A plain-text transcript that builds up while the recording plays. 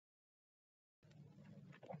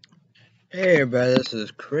Hey everybody, this is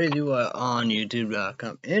Crazy What on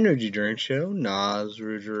YouTube.com Energy Drink Show. Nas,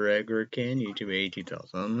 Rouger, regular can, YouTube 18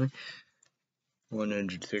 only.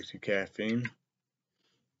 160 caffeine.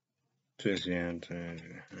 60 ounces.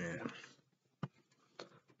 Yeah.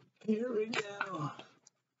 Here we go.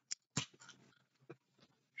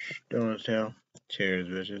 Don't tell. Cheers,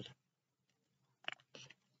 bitches.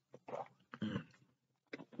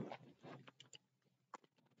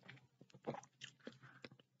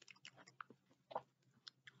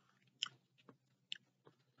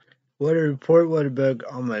 What a report, what a bug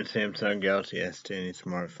on my Samsung Galaxy S10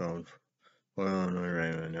 smartphone. Well, on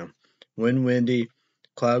right now. Wind windy,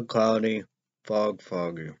 cloud cloudy, fog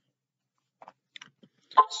foggy.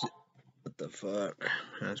 What the fuck?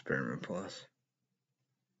 That's Paramount Plus.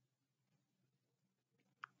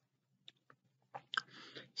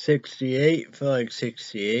 68, feel like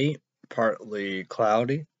 68, partly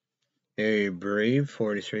cloudy. A Brave,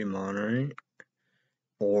 43 Monterey,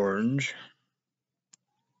 orange.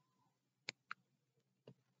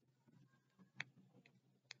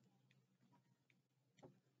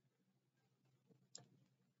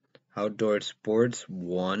 Outdoor sports,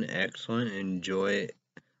 1, excellent. Enjoy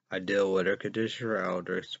ideal weather conditions for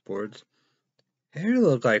outdoor sports. Hair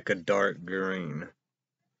look like a dark green.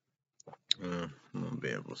 I won't be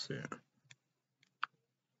able to see it.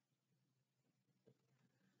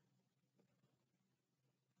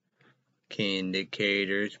 Key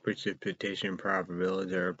indicators, precipitation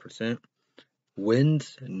probability 0%.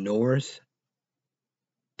 Winds north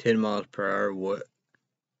 10 miles per hour. What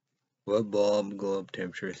bulb globe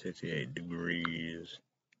temperature 68 degrees.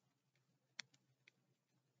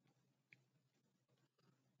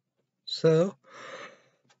 So,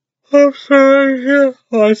 I'm sorry,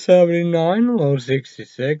 high 79, low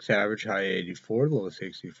 66, average high 84, low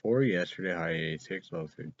 64, yesterday high 86, low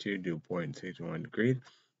 52, dew point 61 degrees,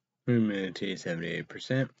 humidity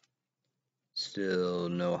 78%, still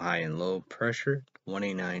no high and low pressure,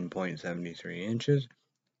 29.73 inches,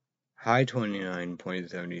 high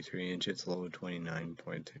 29.73 inches, low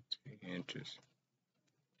 29.63 inches.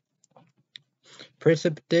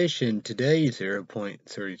 Precipitation today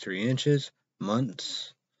 0.33 inches,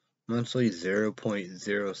 monthly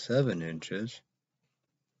 0.07 inches.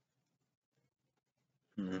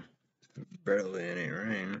 Barely any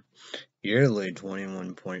rain. Yearly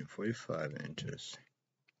 21.45 inches.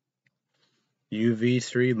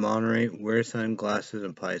 UV3 moderate, wear sunglasses,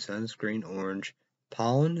 apply sunscreen, orange.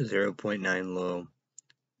 Pollen 0.9 low.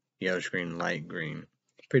 Yellow screen light green.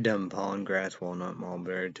 Predominant pollen, grass, walnut,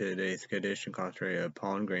 mulberry. Today's condition concentrated of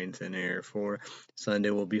pollen grains in the air for Sunday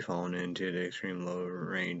will be falling into the extreme low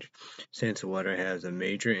range. Since weather has a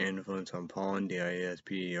major influence on pollen,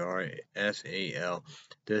 DISPERSAL,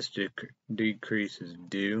 this decrease is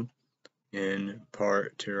due in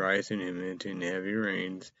part to rising humidity and heavy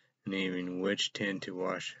rains in the evening, which tend to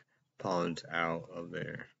wash pollens out of the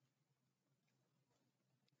air.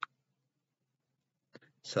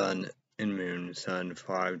 Sun and moon. Sun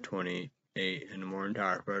 5:28 in the morning.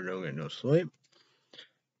 Tired, but don't get no sleep.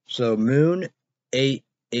 So moon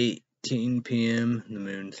 8:18 p.m. The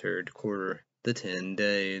moon third quarter. The 10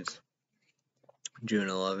 days. June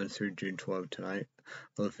 11th through June 12th tonight.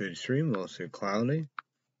 Low 53, mostly cloudy.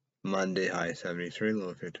 Monday high 73,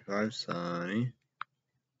 low 55, sunny.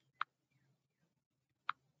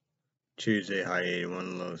 Tuesday high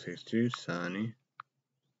 81, low 62, sunny.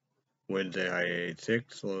 Wednesday high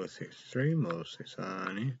 86, low 63, mostly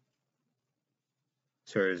sunny.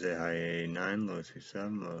 Thursday high 89, low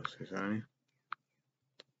 67, mostly sunny.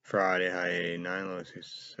 Friday high 89, low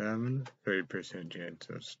 67, 30% chance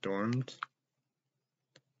of storms.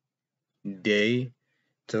 Day.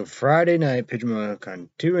 So Friday night, Pidgeot on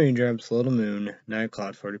 2 raindrops, little moon, night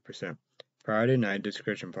cloud 40%. Friday night,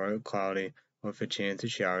 discretion partly cloudy, with a chance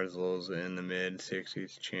of showers, lows in the mid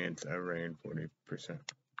 60s, chance of rain 40%.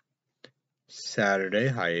 Saturday,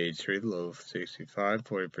 high 83, low 65,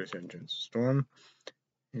 40% chance of storm.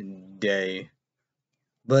 Day,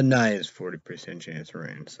 but night is 40% chance of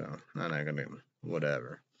rain, so I'm not gonna,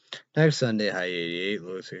 whatever. Next Sunday, high 88,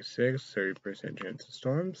 low 66, 30% chance of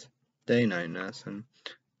storms. Day, night, nothing.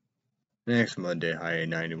 Next Monday, high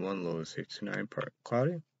 91, low 69, part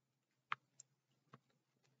cloudy.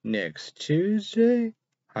 Next Tuesday,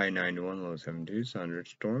 high 91, low 72,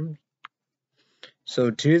 thunderstorms. So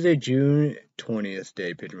Tuesday, June 20th,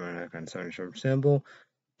 day, Pidgeot on thunderstorm symbol.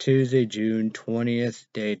 Tuesday, June 20th,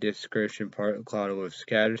 day, description, partly cloudy with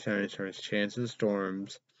scattered thunderstorms, chance of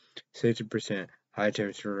storms, 60%, high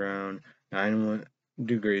temperature around 91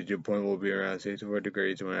 degrees. Dew point will be around 64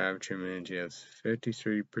 degrees when average humidity is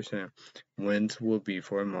 53%. Winds will be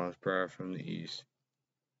 4 miles per hour from the east.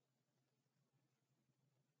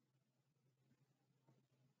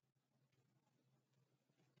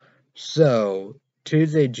 So,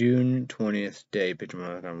 Tuesday, June 20th, day, picture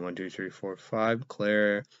mark on 1, 2, 3, 4, 5,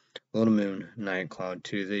 clear, little moon, night cloud.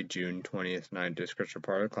 Tuesday, June 20th, night, discretion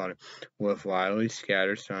part of cloud, with widely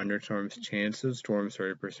scattered thunderstorms, chance of storms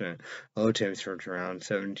 30%. Low temperature around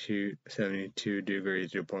 72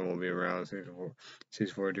 degrees, dew point will be around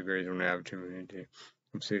 64 degrees on average humidity.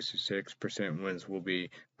 66% winds will be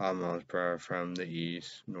 5 miles per hour from the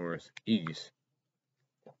east, northeast.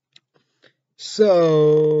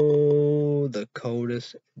 So, the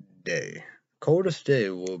coldest day. Coldest day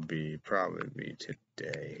will probably be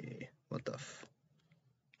today. What the f?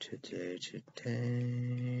 Today.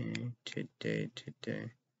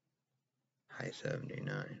 High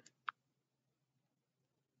 79.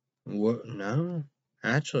 What? No.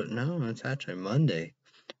 Actually, no, it's actually Monday.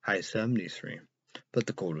 High 73. But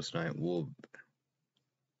the coldest night will.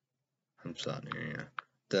 I'm sorry, yeah.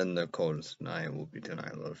 Then the coldest night will be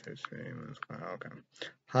tonight, low 63. Okay.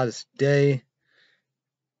 Hottest day.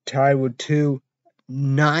 Tied with 2,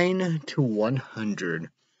 9 to 100.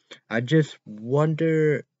 I just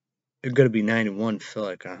wonder. It's gonna be 91. Feel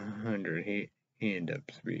like 100. He ended up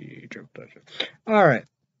 3 triple touches. All right.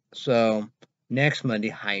 So next Monday,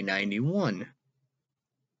 high 91.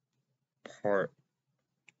 Part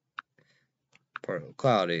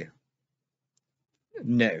cloudy.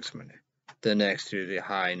 Next Monday. The next Tuesday,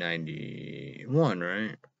 high 91.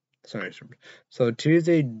 Right. So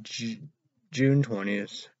Tuesday, June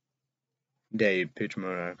 20th. Day, pitch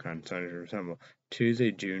mode icon, thunderstorm symbol.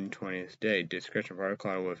 Tuesday, June 20th, day, discretion part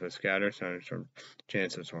cloud with a scattered thunderstorm,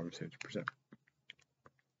 chance of storm 60%.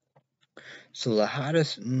 So the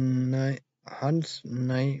hottest night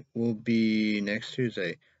will be next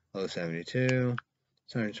Tuesday, low 72,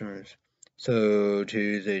 thunderstorms. So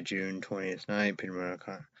Tuesday, June 20th night, pitch mode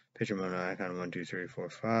icon 1, 2, 3, 4,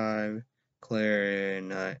 5. Clear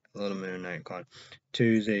night, little moon night cloud.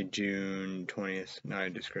 Tuesday, June 20th,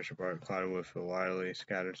 night, discretion part cloud with a widely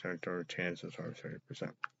scattered thunderstorm, chance of storm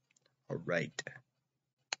 30%. Alright.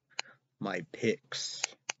 My picks.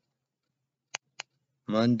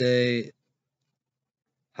 Monday,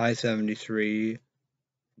 high 73,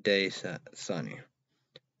 day sunny.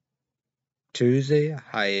 Tuesday,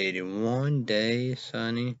 high 81, day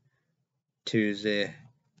sunny. Tuesday,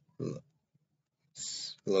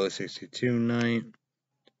 low 62 night.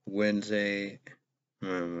 Wednesday,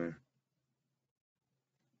 okay,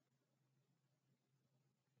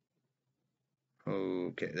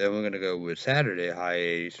 then we're gonna go with Saturday, high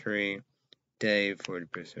 83, day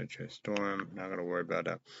 40% chance storm. Not gonna worry about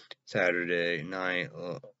that. Saturday night,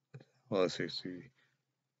 low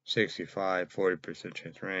 65, 40%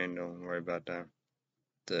 chance rain. Don't worry about that.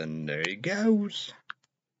 Then there he goes.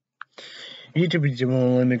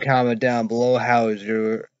 YouTube, let me comment down below. How is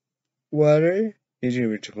your weather?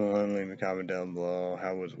 YouTube, let me comment down below.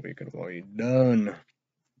 How was the weekend? What you done?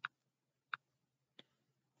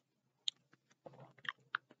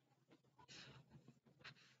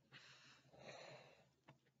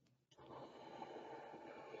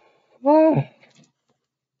 Oh.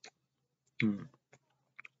 Hmm.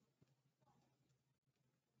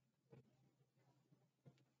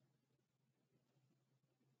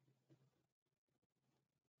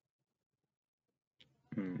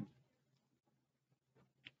 Hmm.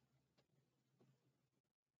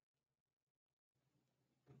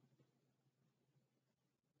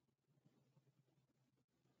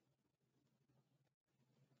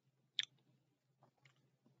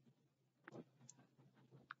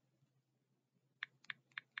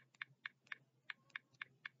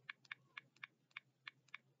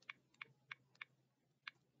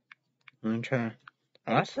 I'm trying.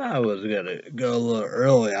 I thought I was gonna go a little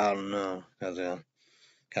early. I don't know, cause I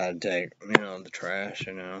gotta take, the trash.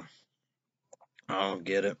 I don't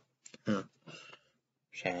get it.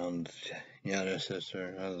 Sounds, the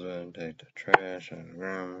sister, husband, take the trash, and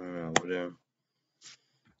grandma, whatever.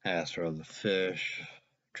 Ask for the fish,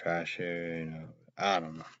 trash here, I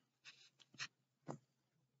don't know.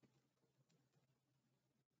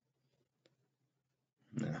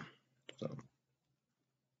 Yeah, so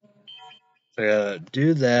I gotta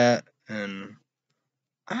do that, and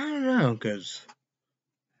I don't know, cause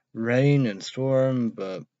rain and storm,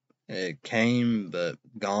 but it came, but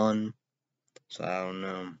gone. So I don't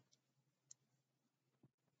know.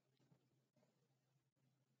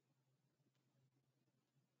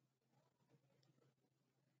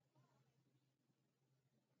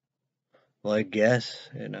 Well, I guess,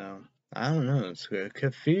 I don't know. It's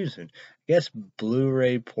confusing. I guess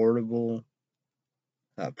Blu-ray portable,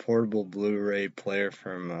 portable Blu-ray player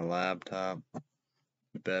for my laptop.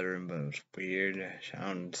 Better, but it's weird.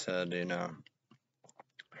 Shawn said,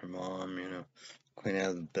 her mom, Clean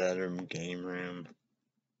out the bedroom, game room.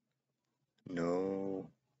 No,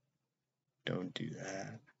 don't do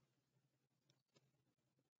that.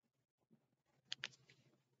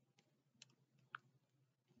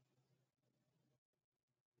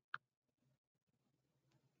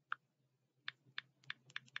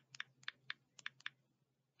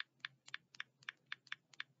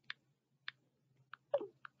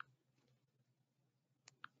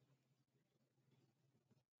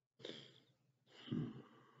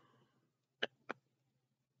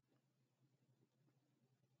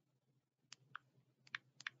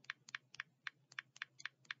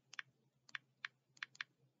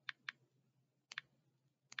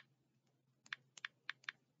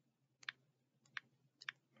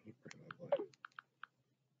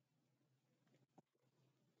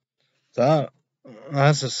 So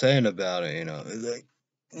that's the saying about it, It's like,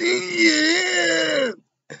 yeah,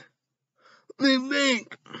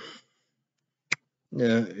 make.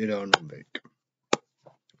 Yeah, you don't make.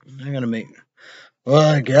 I'm gonna make. Well,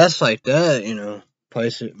 I guess like that,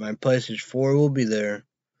 My PlayStation 4 will be there.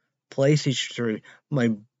 PlayStation 3,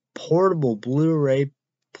 my portable Blu-ray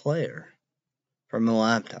player from the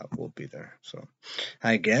laptop will be there. So,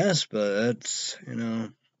 I guess, but it's,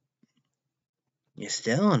 you're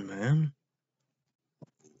stealing, man.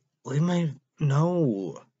 We might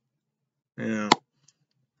know. I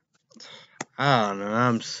don't know.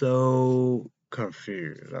 I'm so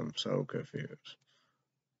confused.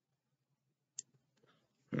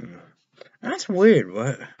 That's weird.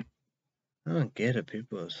 What? I don't get it.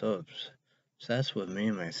 People are so obsessed with me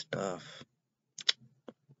and my stuff.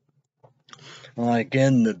 Like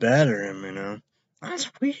in the bedroom.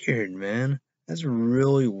 That's weird, man. That's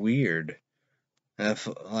really weird. If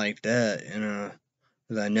like that,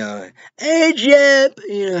 because I know, hey chap,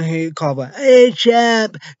 he call by, hey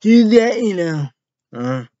chap, do that,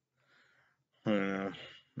 Uh,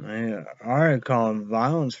 I already call him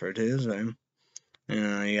violence for Tuesday.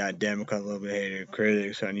 You got Democrat little bit hated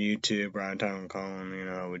critics on YouTube, Brian Tom calling,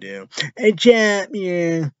 we do. Hey chap,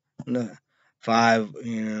 yeah. No, 5,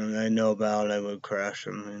 they know about it, I would crush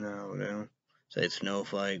them, we do. Say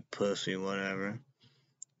snowflake, pussy, whatever.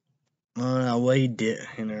 Well, no, what he did,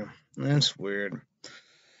 that's weird.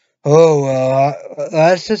 Oh, well,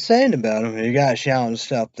 that's the saying about him. You got shouting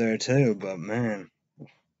stuff there too, but man.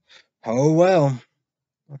 Oh, well.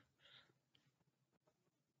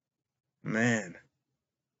 Man.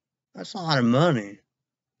 That's a lot of money.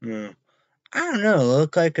 Yeah. I don't know. It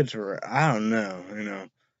look like it's, I don't know,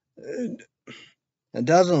 It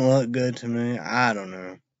doesn't look good to me. I don't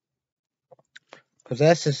know. Because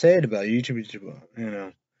that's the saying about YouTube,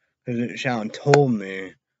 Because Shallon told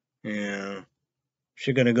me,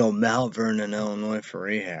 she's going to go Mount Vernon, Illinois for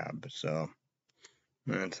rehab, so.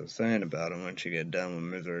 That's the saying about him. When she get done with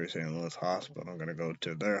Missouri St. Louis Hospital, I'm gonna go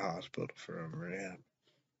to their hospital for rehab.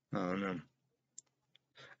 I don't know.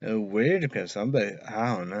 It was weird because I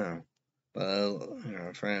don't know. But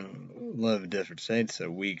a friend lived in different states, so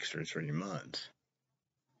weeks or 3 months.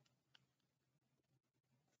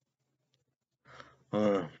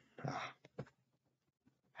 Uh,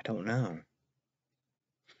 I don't know.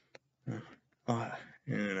 Uh,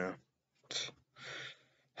 you know.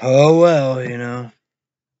 Oh well,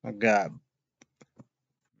 I got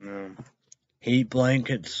heat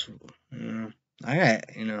blankets. I got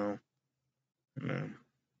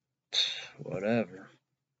whatever.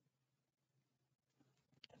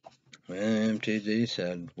 MTG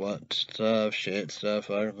said what stuff, shit stuff,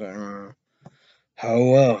 whatever.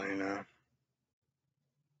 Oh well,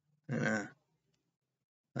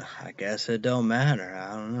 I guess it don't matter.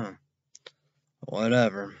 I don't know.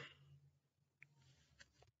 Whatever.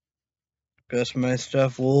 Guess my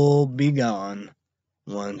stuff will be gone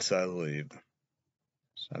once I leave.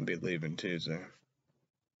 So I'll be leaving Tuesday.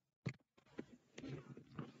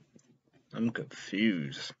 I'm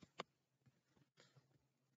confused.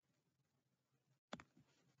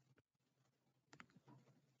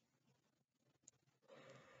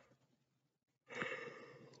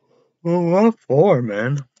 Well, what for,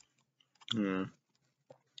 man?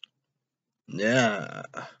 Yeah.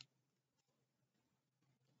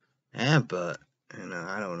 Yeah, but,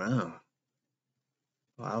 I don't know.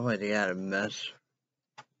 Why would you gotta mess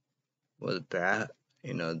with that?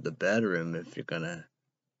 The bedroom if you're gonna,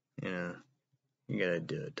 you gotta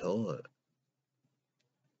do a toilet.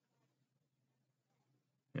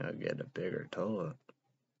 Get a bigger toilet.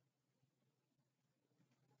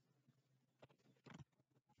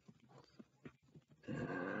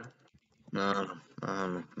 No.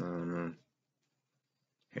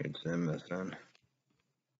 Here's them, my son.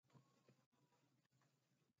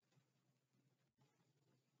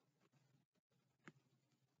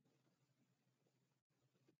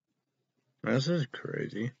 This is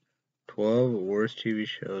crazy. 12 worst TV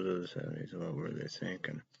shows of the 70s. What were they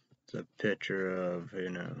thinking? It's a picture of,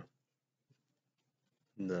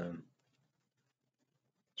 the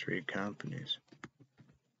 3 companies.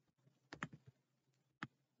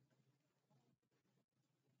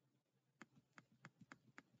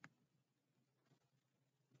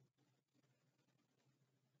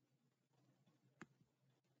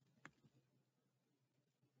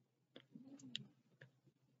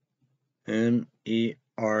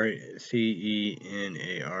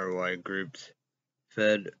 MERCENARY groups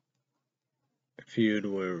feud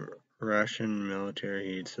with Russian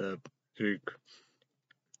military heats up through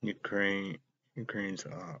Ukraine's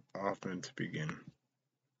offense begin.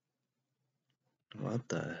 What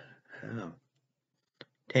the hell?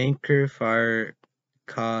 Tanker fire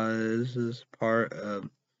causes part of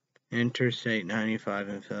Interstate 95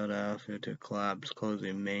 in Philadelphia to collapse,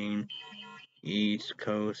 closing main East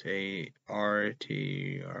Coast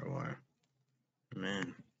artery.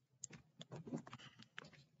 Man.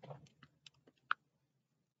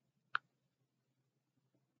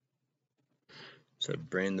 So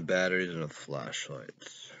bring the batteries and the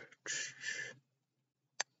flashlights.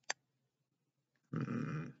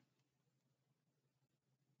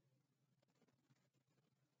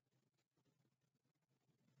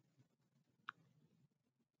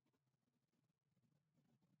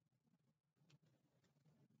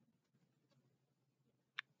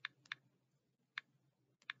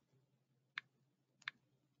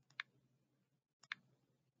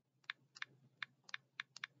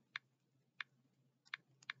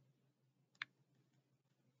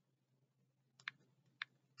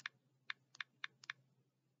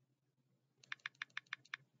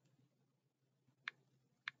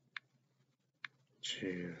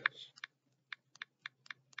 Jeez.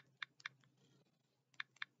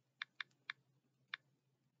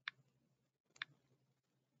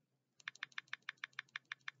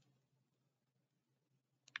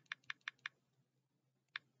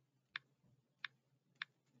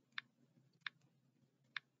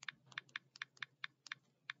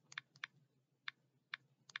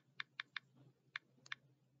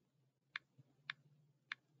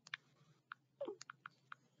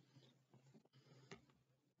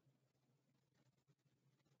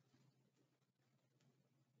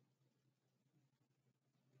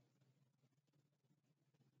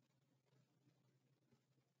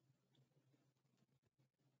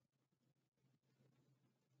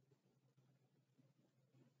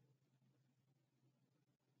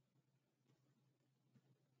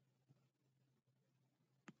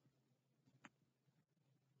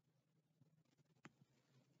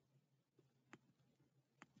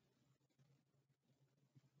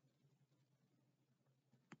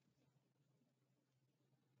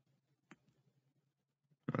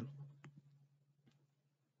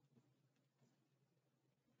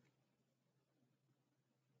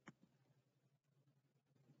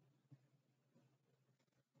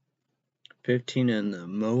 "15 and the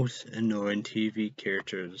most annoying TV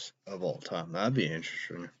characters of all time." That'd be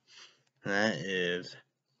interesting. That is,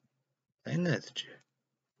 I think that's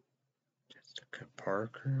Jessica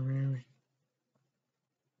Parker, maybe?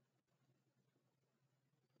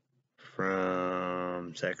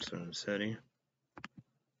 From Sex and the City.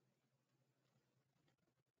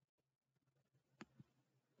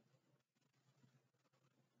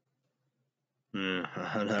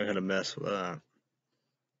 I'm not gonna mess with that.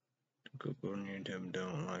 Google and YouTube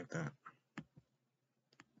don't like that.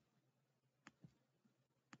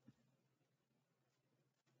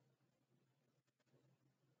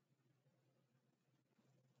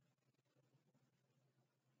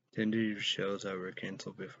 Tended shows that were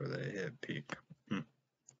canceled before they hit peak.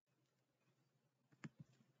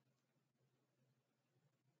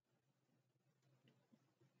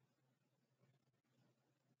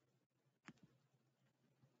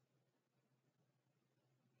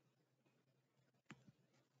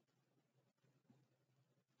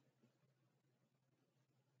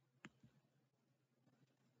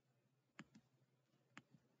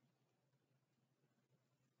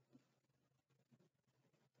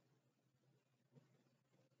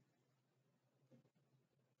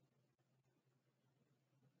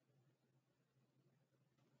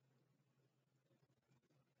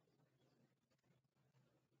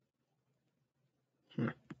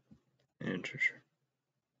 Interesting.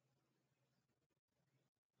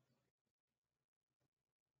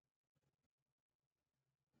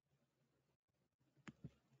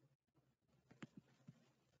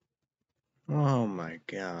 Oh my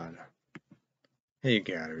god. You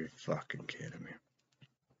gotta be fucking kidding me.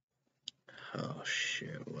 Oh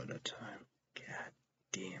shit, what a time. God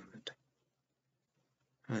damn it.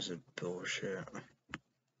 That's a bullshit.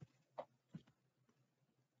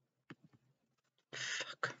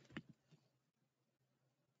 Fuck.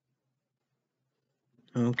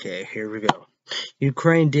 Okay, here we go.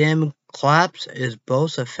 Ukraine dam collapse is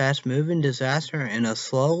both a fast-moving disaster and a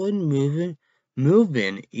slowly moving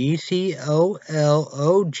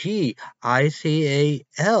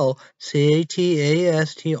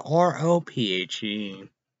ECOLOGICALCATASTROPHE.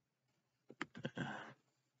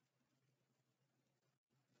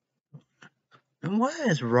 And what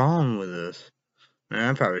is wrong with this? Man,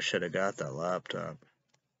 I probably should have got that laptop.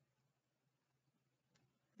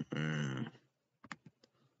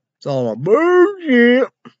 It's all a bullshit.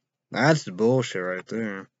 That's the bullshit right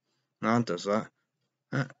there. Not this.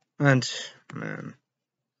 And, man.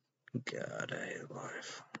 God, I hate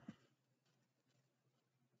life.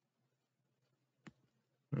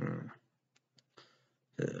 Oh,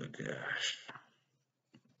 gosh.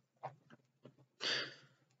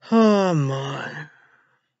 Oh, my.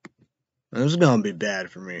 This is gonna be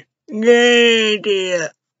bad for me. Yeah.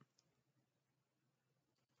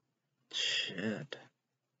 Shit.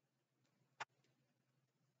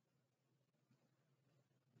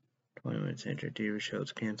 20 minutes after TV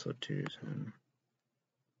shows canceled too soon.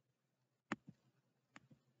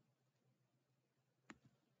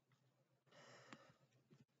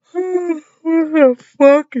 What the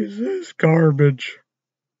fuck is this garbage?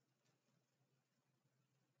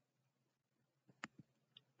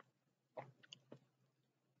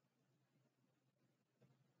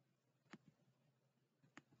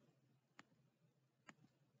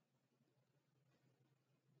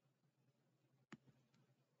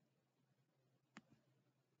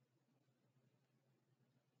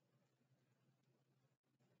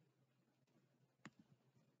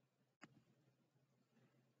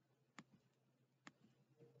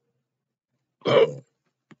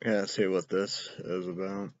 Yeah, see what this is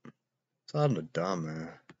about. It's all the dumb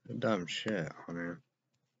shit on here.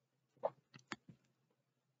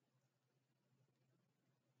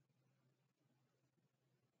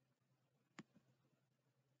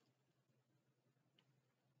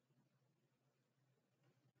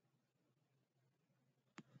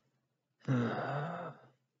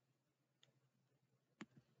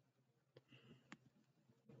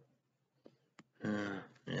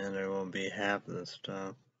 Yeah, there won't be half of this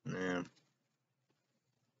stuff. Yeah.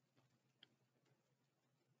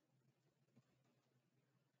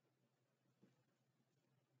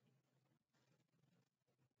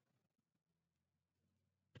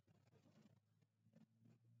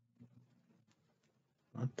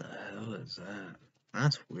 What the hell is that?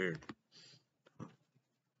 That's weird.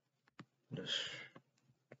 Just...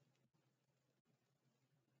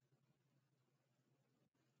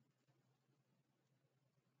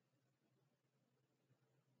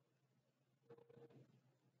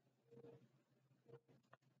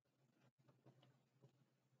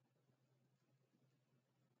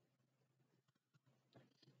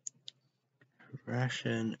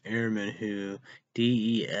 Russian airmen who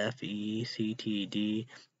DEFECTD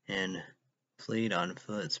and fleet on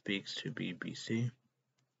foot speaks to BBC.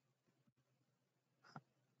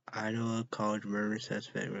 Idaho College murder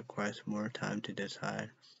suspect requests more time to decide.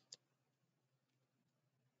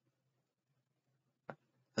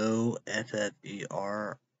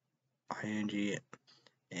 OFFERINGALIB.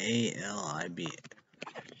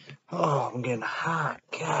 Oh, I'm getting hot.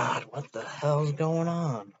 God, what the hell's going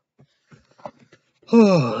on?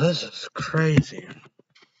 Oh, this is crazy.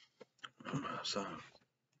 So,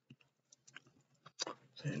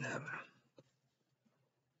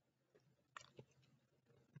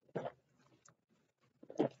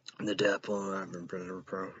 the death penalty for prisoner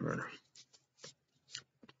pro murder.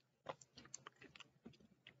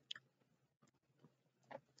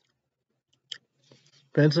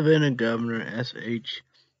 Pennsylvania Governor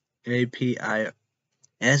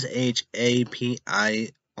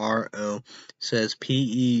SHAPIRO says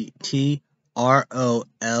PETROLEUM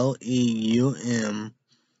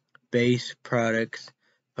based products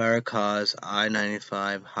fire cause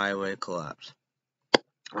I-95 highway collapse.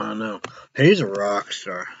 I don't know. He's a rock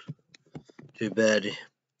star. Too bad.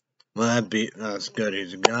 Well, that's good.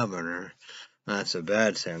 He's a governor. That's a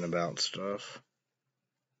bad saying about stuff.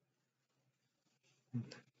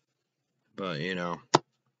 But, you know,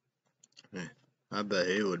 I bet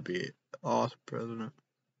he would be an awesome president.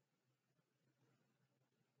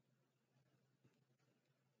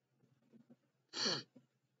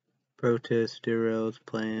 Protest derails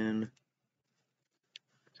plan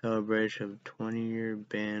celebration of 20-year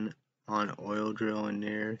ban on oil drilling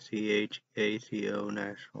near CHACO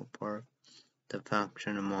National Park. The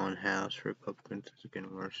faction among House Republicans is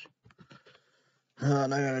getting worse.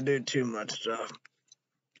 Not gonna do too much stuff.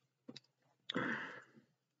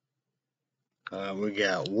 We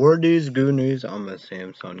got War News, Good News on my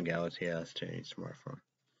Samsung Galaxy S10 smartphone.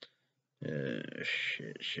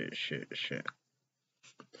 Shit.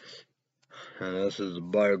 And this is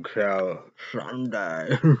Biocloud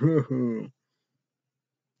Sunday.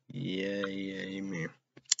 Yeah, me.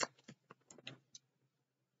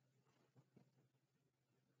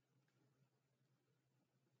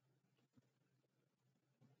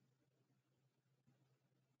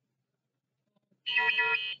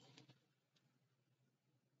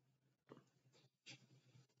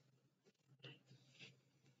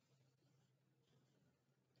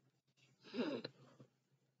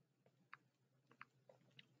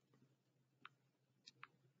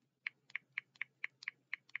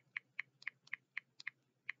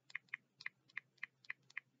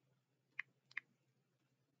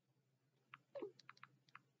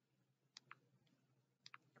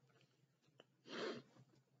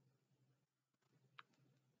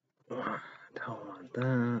 Don't want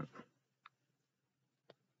that.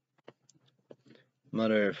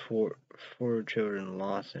 Mother of four children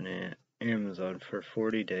lost in Amazon for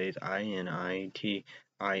 40 days. INITIALY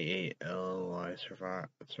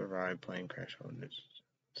survived plane crash.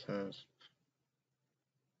 Says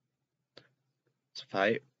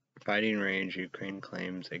fighting range. Ukraine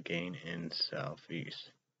claims again in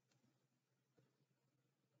southeast.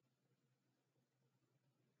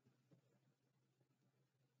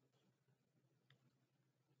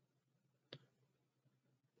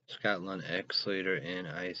 Scotland ex-leader in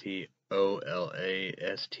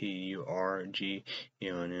ICOLASTURG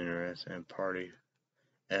interest and party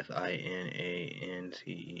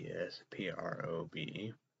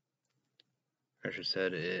FINANCESPROBE. Russia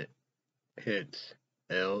said it hits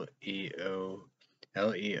LEOPARD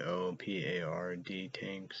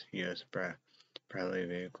tanks, U.S. Bradley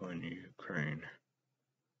vehicle in Ukraine.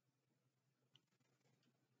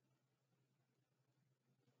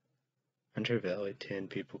 Hunter Valley, 10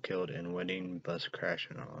 people killed in wedding bus crash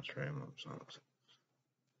in Australia.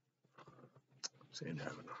 See it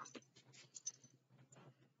happen.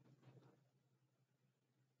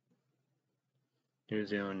 New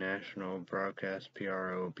Zealand National Broadcast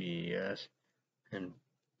PROBES and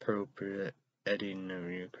appropriate editing of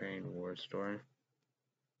Ukraine war story.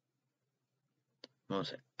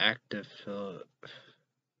 Most active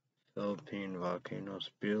Philippine volcano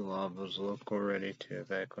spew lavas local ready to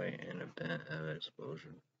evacuate in event of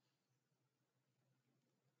explosion.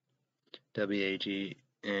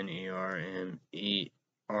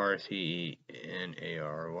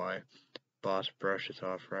 WAGNERMERCENARY. Boss brushes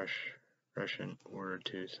off Russian order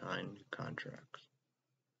to sign contracts.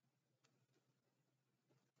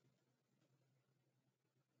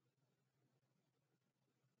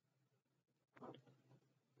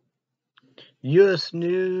 U.S.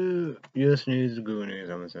 News, Good News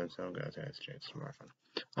on the Samsung Galaxy S10 smartphone.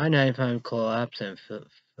 I-95 collapse in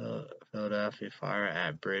Philadelphia fire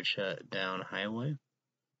at bridge shut down highway.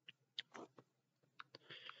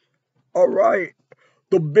 All right,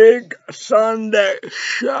 the big Sunday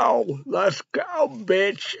show. Let's go,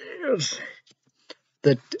 bitches.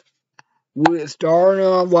 We're starting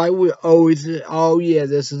off like we always. Oh yeah,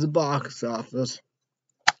 this is the box office.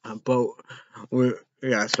 But we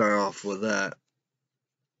gotta start off with that.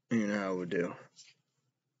 You know how we do.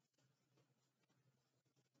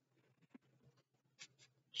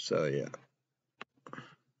 So yeah.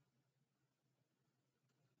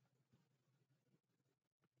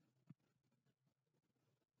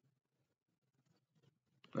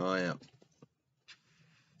 Oh yeah.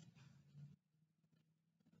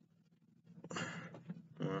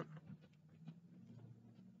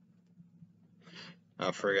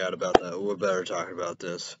 I forgot about that. We better talk about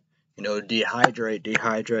this. Dehydrate.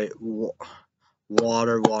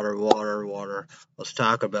 Water. Let's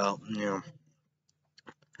talk about,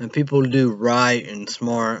 and people do right and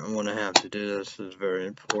smart and want to have to do this is very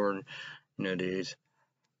important. These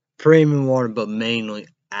premium water, but mainly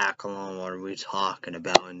alkaline water. We're talking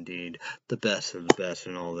about indeed the best of the best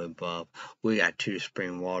and all the above. We got 2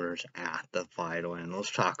 spring waters at the Vital, and let's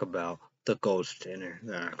talk about the gold standard,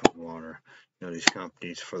 the alkaline water. These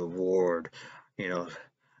companies for the ward, we do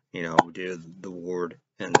the ward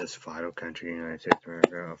in this vital country, United States of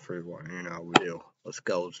America, free water, we do. Let's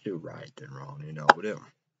go, let's do right and wrong, we do.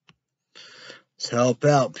 Let's help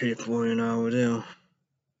out people, we do.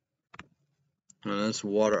 And this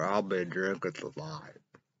water I'll be drinking a lot.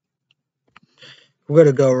 We're going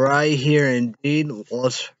to go right here indeed.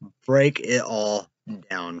 Let's break it all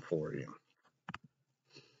down for you.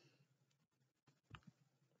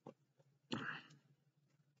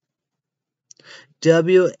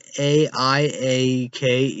 WAIAKEA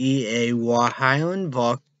Highland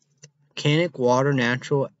Volcanic Water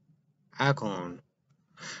Natural Alkaline.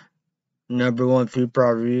 #1 food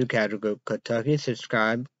product review, category Kentucky.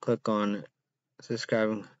 Subscribe. Click on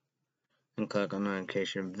subscribe and click on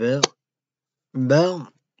notification bell.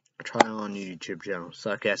 Try on YouTube channel.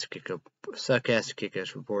 Suckass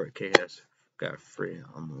Kick-Ass Report. Kick-Ass got free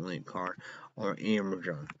on the link card or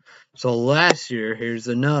Amazon. So last year, here's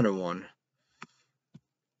another one.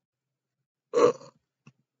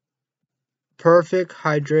 Perfect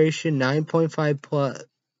hydration, 9.5 plus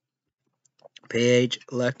pH,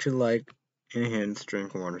 electrolyte enhanced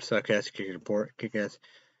drinking water. Suckass Kick-Ass Report. Kick-Ass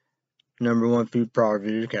 #1 food product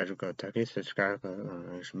review, category Kentucky. Subscribe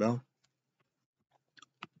on bell.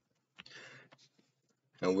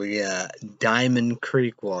 And we got Diamond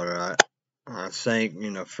Creek water. I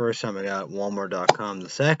think, first time I got Walmart.com. The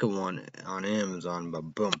second one on Amazon, but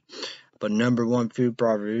boom. But #1 food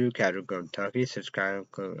product review, category Kentucky.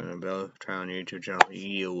 Subscribe, click on the bell, try on YouTube channel.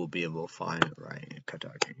 You will be able to find it right in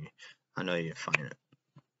Kentucky. I know you'll find it.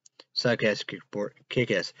 Suckass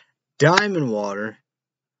Kick-Ass Diamond water.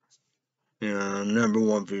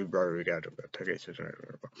 #1 food product review, Kentucky.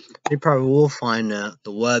 You probably will find the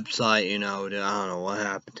website. I don't know what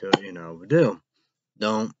happened to it. We do.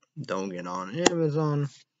 Don't get on Amazon.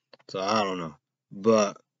 So I don't know.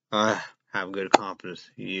 But I have good confidence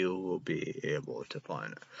you will be able to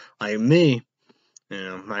find it. Like me,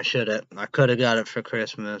 I could have got it for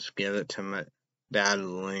Christmas, give it to my dad the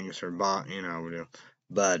links or bought,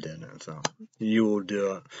 but I didn't. So you will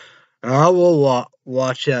do it. And I will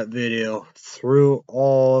watch that video through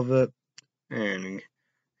all of it and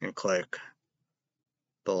click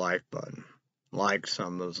the like button. Like,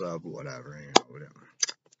 thumbs up, whatever,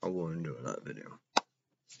 I wouldn't do that video.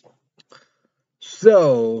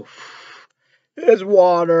 So, here's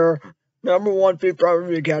water. #1 food product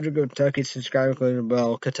review, category Kentucky. Subscribe, click the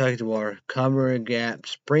bell. Kentucky water. Cumberland Gap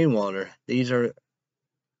spring water. These are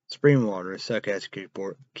spring water. Suckass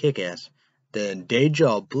Kick-Ass. Then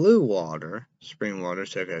Deja Blue water. Spring water.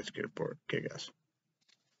 Suckass Kick-Ass.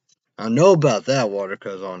 I know about that water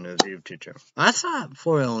because on this YouTube channel. I thought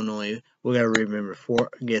for Illinois, we gotta remember,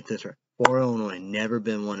 get this right. For Illinois, never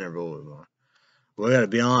been one, never will be one. We gotta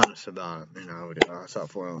be honest about it. I thought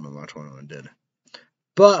for Illinois, my 21 did.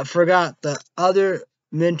 But forgot the other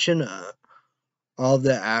mention of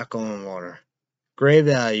the alkaline water. Great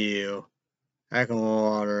value, alkaline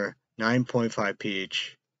water, 9.5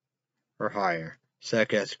 pH or higher.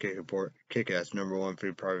 Suckass Kick-Ass #1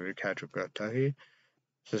 food product, category Kentucky.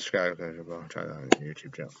 Subscribe, click the bell, try that on your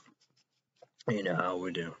YouTube channel. You know how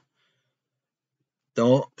we do.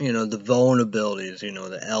 The vulnerabilities,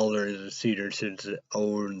 the elders, the seniors, the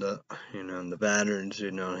old, the veterans,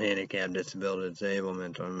 handicap, disability,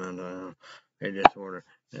 disablement, mental disorder,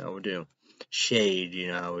 we do. Shade,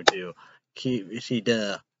 how we do. See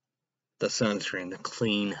the sunscreen, the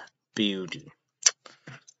clean beauty.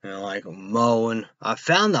 Like mowing. I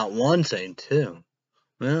found that one saying too.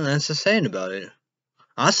 Well, that's the saying about it.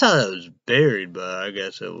 I thought it was buried, but I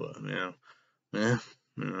guess it was,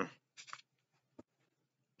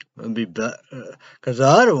 It'd be better, because the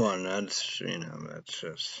other one, that's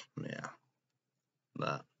just, yeah.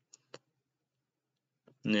 But,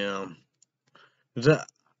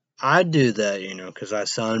 I do that, because I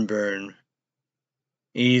sunburn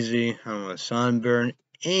easy. I'm a sunburn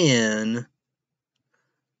and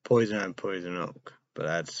poison oak. But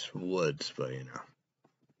that's woods, but,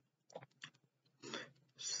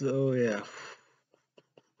 So, yeah.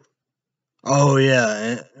 Oh,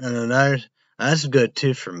 yeah, and that's good,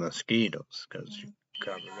 too, for mosquitoes, because you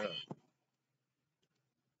cover it up.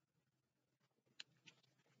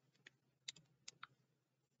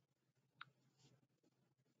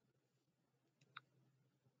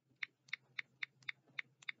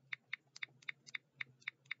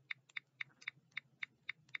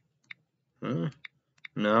 Huh?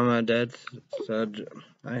 No, my dad said,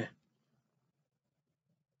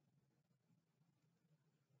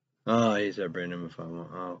 oh, he said bring him a phone.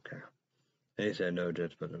 Oh, okay. He said no,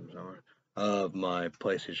 just put him somewhere. Of my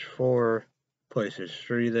PlayStation 4, PlayStation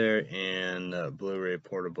 3 there, and Blu-ray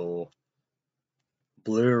portable.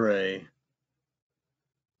 Blu-ray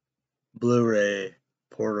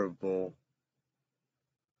portable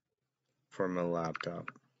for my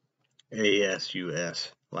laptop.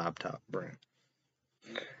 ASUS laptop brand.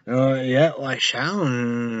 Yeah, like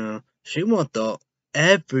Sharon, she want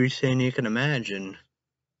everything you can imagine.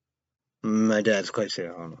 My dad's quite say,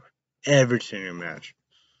 oh, everything you imagine.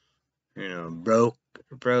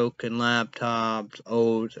 Broken laptops,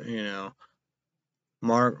 old,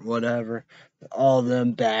 whatever. All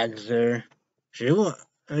them bags there.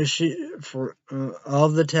 for all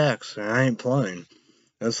the tax. I ain't playing.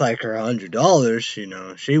 It's like her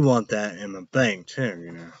 $100. She want that in the bank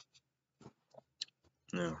too.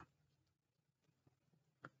 No,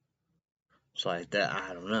 it's like that.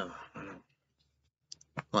 I don't know.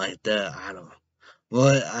 Like that. I don't.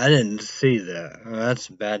 Well, I didn't see that. That's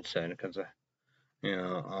a bad sign because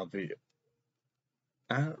I'll be.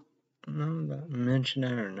 I don't know about mention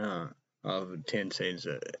that or not. Of 10 states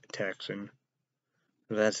Texan.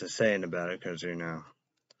 That's the saying about it because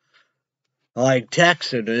like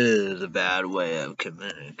texting is a bad way of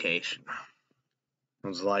communication. It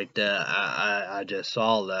was like that. I just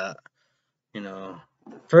saw that.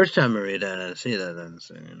 First time I read that, I see that,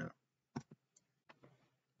 and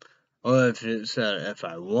Or if it said if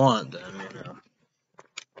I want them,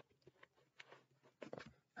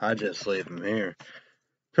 I just leave them here.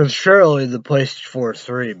 Because surely the PlayStation 4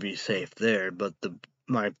 3 would be safe there, but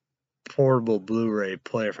my portable Blu-ray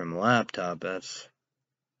player from the laptop, that's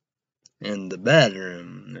in the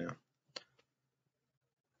bedroom.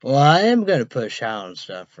 Well, I am going to put shower and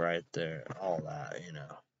stuff right there, all that.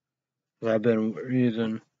 I've been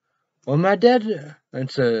using. Well, my dad,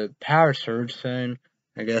 it's a power surge thing.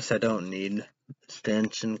 I guess I don't need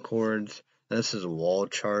extension cords. This is a wall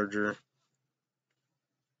charger.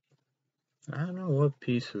 I don't know what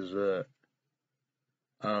piece is that.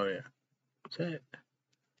 Oh yeah, is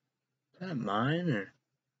that mine or?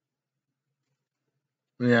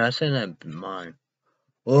 Yeah, I said that mine.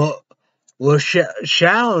 Well,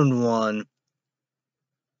 Shallon one.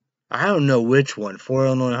 I don't know which one. Fort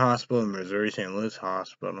Illinois Hospital and Missouri St. Louis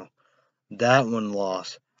Hospital. That one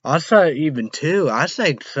lost. I say even two. I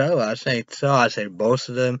think so. I say both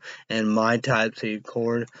of them and my Type C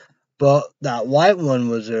cord. But that white one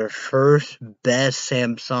was their first best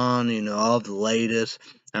Samsung, all the latest.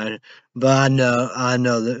 But I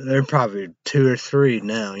know that they're probably 2 or 3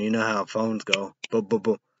 now. You know how phones go.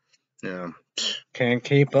 Can't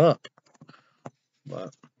keep up.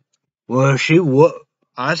 But well,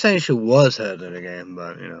 I think she was ahead of the game,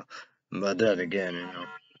 but then again,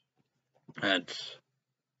 that's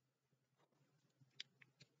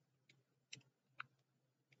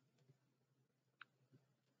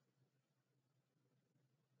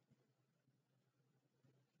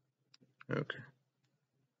okay.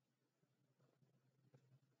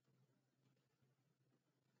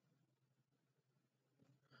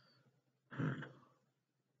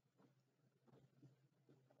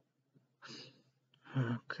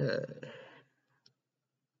 Okay.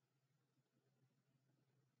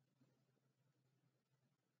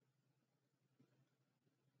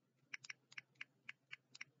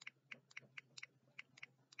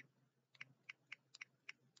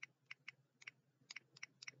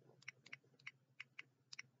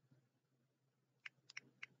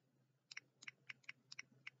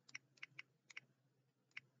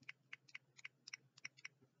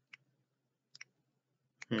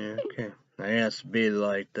 Yeah, okay. It has to be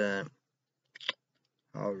like that.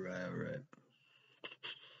 Alright.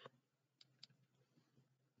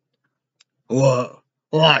 Well,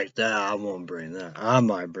 like that, I won't bring that. I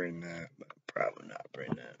might bring that, but probably not bring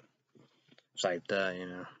that. It's like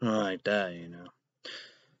that. Like that.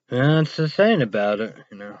 That's the thing about it.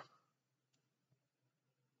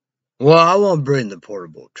 Well, I won't bring the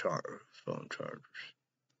portable phone chargers.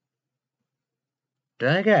 Did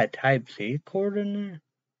I got a Type C cord in there?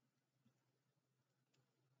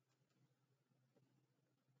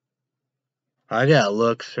 I gotta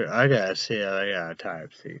look through. I gotta see if I got a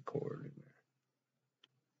Type C cord in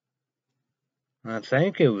there. I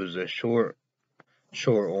think it was a short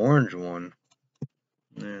orange one.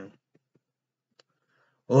 Yeah.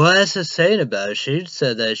 Well, that's the saying about it. She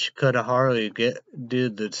said that she could hardly do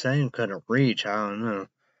the same, couldn't reach. I don't know.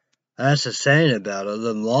 That's the saying about it.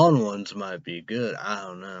 The long ones might be good. I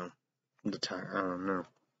don't know. I don't know.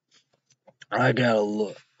 I gotta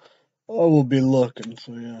look. I will be looking.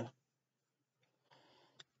 So yeah.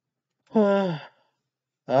 I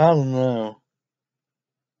don't know.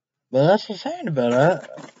 But that's the saying about it.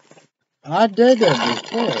 I did that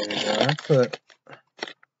before. I put.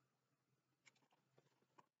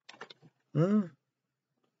 No.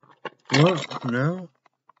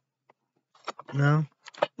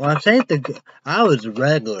 Well, I think I was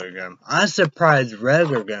regular gum. I was surprised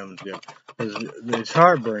regular gum's good. Because these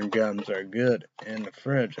heartburn gums are good in the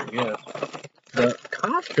fridge, I guess. But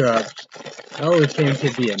cough drops always seem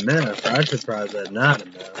to be a mess. I'm surprised they're not a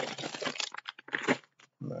mess.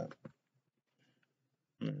 But,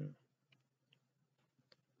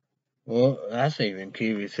 well, that's even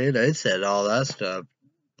QVC. They said all that stuff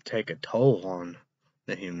take a toll on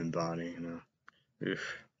the human body.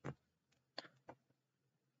 Oof.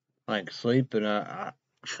 like sleeping, I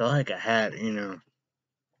felt like I had,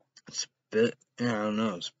 spit, I don't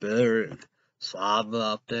know, spit or saliva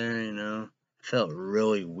up there, It felt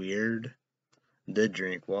really weird. Did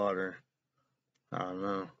drink water. I don't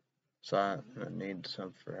know. So I need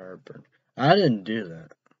some for heartburn. I didn't do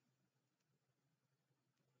that.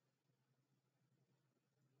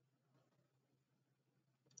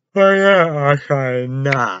 Oh yeah, I try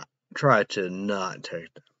to not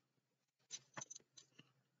take that.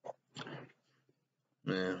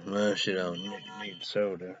 Yeah, unless you don't need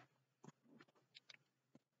soda.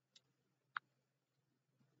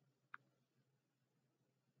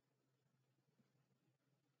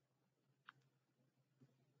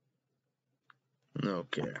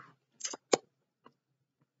 Okay.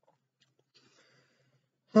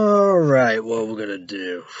 Alright, what we're gonna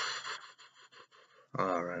do.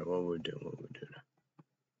 Alright, what we do.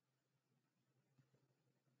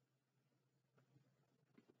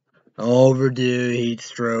 Overdue heat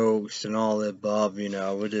strokes and all the above, we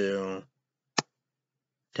do.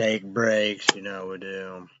 Take breaks, we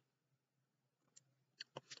do.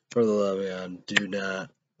 For the love of God, do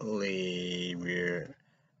not leave your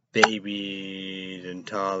babies and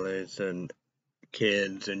toddlers and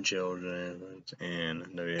kids and children and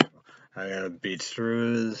the vehicle. I gotta beat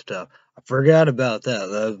through the stuff. I forgot about that.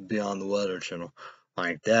 That would be on the Weather Channel.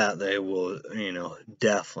 Like that, they will,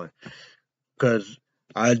 definitely. Because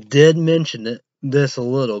I did mention this a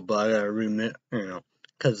little, but I gotta remember,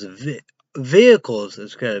 because the vehicles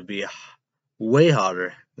is gonna be way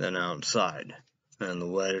hotter than outside. And the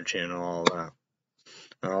Weather Channel, all that.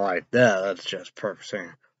 I like that. That's just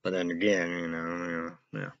perfect. But then again,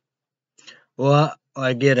 yeah. Well,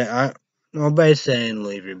 I get it. Nobody's saying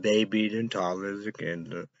leave your babies and toddlers and kids,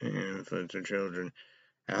 infants and children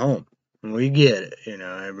at home. We get it,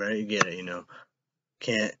 everybody get it,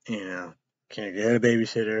 can't, can't get a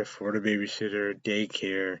babysitter, afford a babysitter,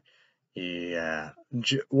 daycare, yeah,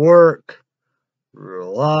 work,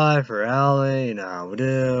 real life, reality, how we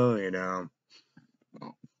do,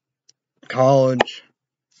 college.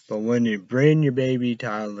 But when you bring your baby,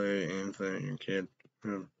 toddler, infant, your kid,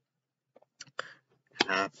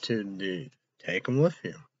 have to take them with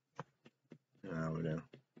you. How we do.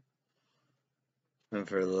 And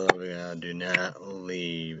for the love of God, do not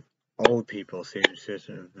leave old people, senior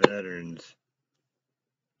citizens, veterans,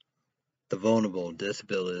 the vulnerable,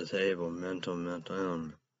 disability, disabled, mental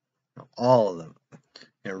illness, all of them.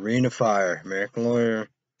 Arena Fire, American Lawyer,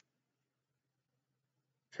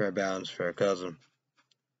 Fair Balance, Fair Cousin.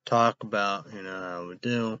 Talk about, how we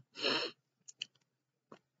do,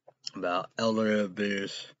 about elder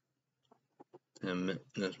abuse, and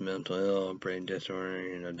this mental ill, brain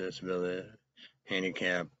disorder, disability,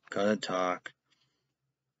 handicap, gonna talk,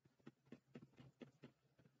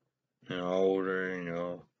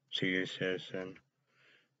 older, senior citizen,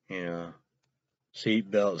 seat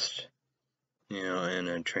belts, in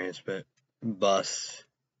a transport bus.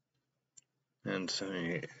 And so,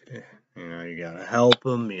 you gotta help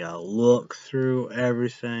them, you gotta look through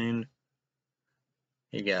everything.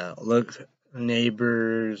 You gotta look at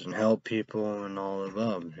neighbors and help people and all of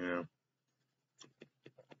them,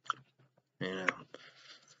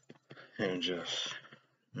 and just,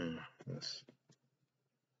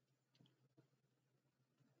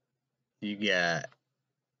 you got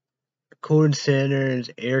cooling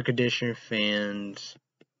centers, air conditioner fans,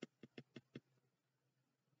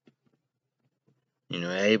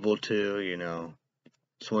 able to,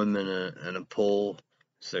 swim in a pool.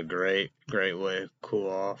 It's a great way to cool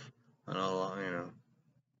off and all,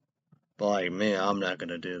 But like me, I'm not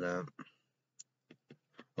gonna do that.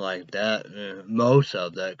 Like that, most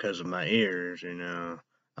of that because of my ears,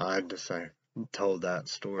 I just told that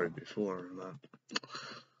story before,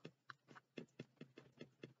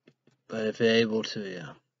 but if you're able to,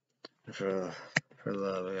 yeah, for the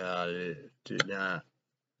love of God, do not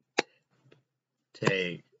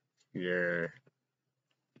take your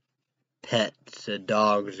pets, the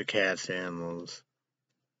dogs, the cats, animals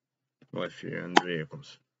with you in the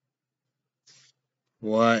vehicles.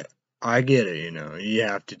 What? I get it, you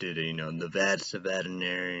have to do the vets, the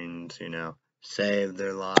veterinarians, save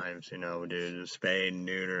their lives, do the spay and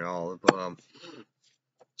neuter, all of them.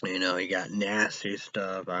 You got nasty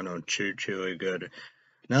stuff. I know chewy good.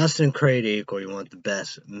 Nothing create equal. You want the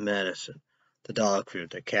best medicine. The dog food,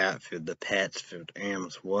 the cat food, the pet's food,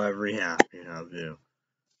 animals, whatever you have, do.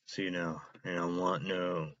 So, you don't want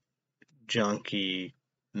no junky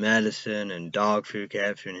medicine and dog food,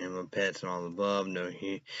 cat food, animal pets, and all above. No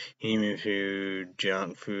human food,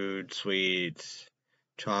 junk food, sweets,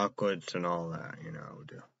 chocolates, and all that,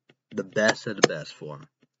 do. The best of the best for them.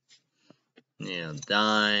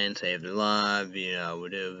 dying, save their life, we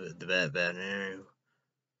do the veterinary,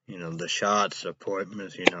 the shots, the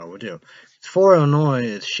appointments, we do. For Illinois,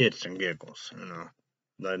 it's shits and giggles,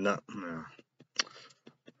 They're not,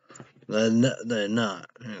 they're not,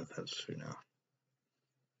 that's,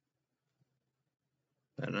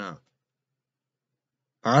 they're not.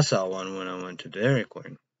 I saw one when I went to Dairy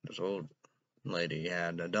Queen. This old lady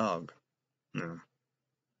had a dog.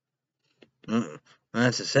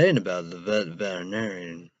 That's the saying about the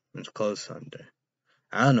veterinarian. It's closed Sunday.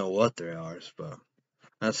 I don't know what their hours, but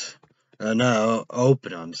they're not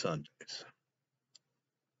open on Sundays.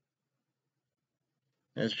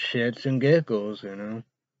 It's shits and giggles,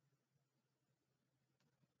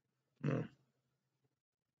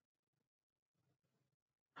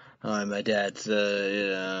 My dad's,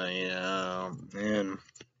 in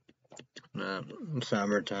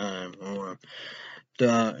summertime, or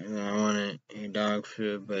I want to eat dog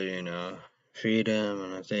food, but feed him,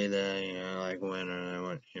 and I say that, like winter, I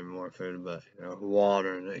want to eat more food, but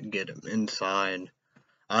water to get him inside.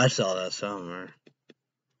 I saw that summer.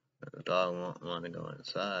 The dog won't want to go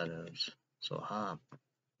inside. It was so hot.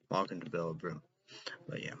 Walking to Bellevue.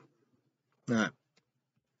 But yeah.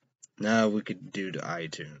 Now we could do the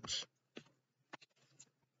iTunes.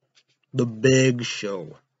 The Big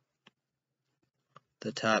Show.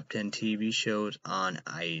 The top 10 TV shows on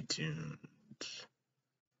iTunes.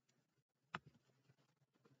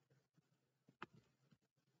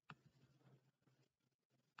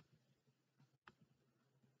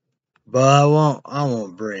 But I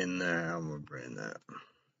won't bring that. I won't bring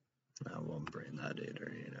that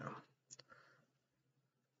either,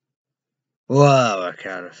 Well, I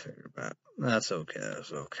kind of figured that. That's okay.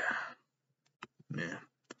 Yeah.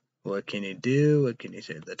 What can you do? What can you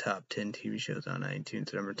say? The top 10 TV shows on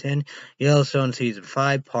iTunes. Number 10, Yellowstone Season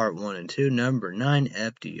 5, Part 1 and 2. Number 9,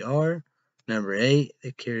 FDR. Number 8,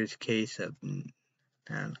 The Curious Case of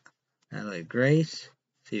Natalie Grace,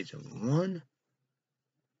 Season 1.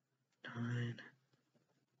 9.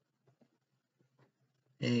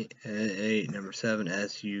 8, number 7,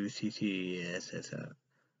 SUCCESSION,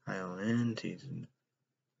 Season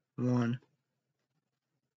 1.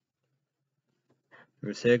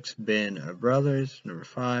 Number 6, Band of Brothers. Number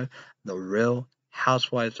 5, The Real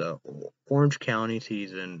Housewives of Orange County,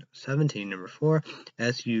 Season 17. Number 4,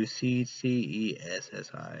 SUCCESSION,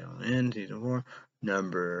 Season 4.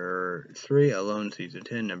 Number 3, Alone, Season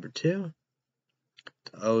 10. Number 2,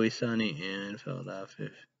 It's Always Sunny in Philadelphia,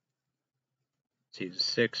 Season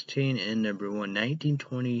 16. And number 1,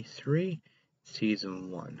 1923, Season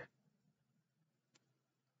 1.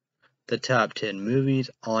 The top 10 movies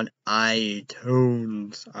on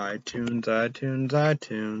iTunes. iTunes.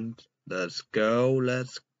 Let's go.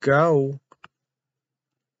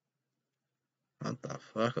 What the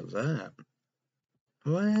fuck is that?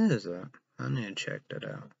 What is that? I need to check that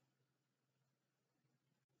out.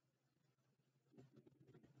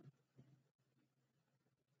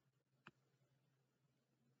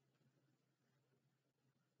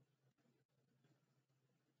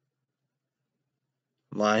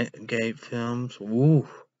 Lightgate Films. Woo.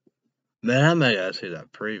 Man, I might gotta see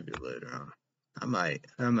that preview later on. That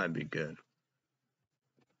might be good.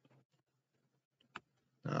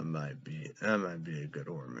 That might be a good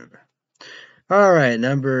horror movie. Alright,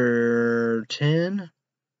 number 10.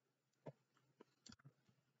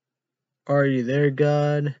 Are You There,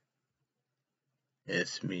 God?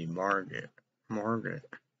 It's me, Margaret.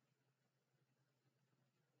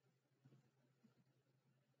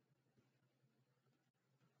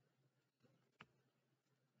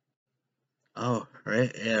 Oh,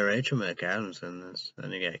 right. Yeah, Rachel McAdams in this.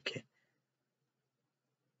 Then you got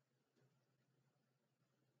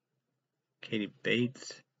Katie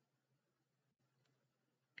Bates.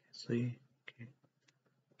 See?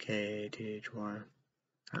 KTHY.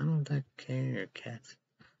 I don't know if that K or Cats.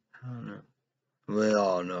 I don't know. We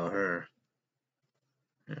all know her.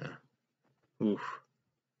 Yeah. Oof.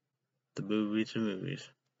 The movies.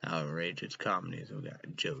 Outrageous comedies. We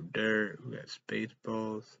got Joe Dirt. We got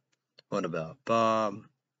Spaceballs. What about Bob?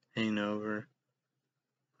 Hangover.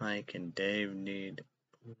 Mike and Dave Need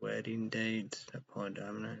Wedding Dates. That Paul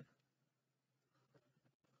Dominic.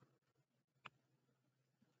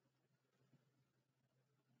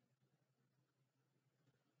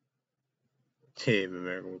 Team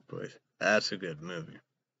American Boys. That's a good movie.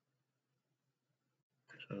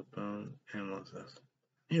 And what's this?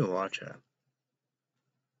 You watch that.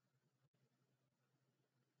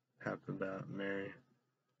 Happy About Mary.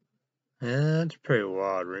 Yeah, that's pretty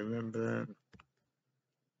wild. Remember that?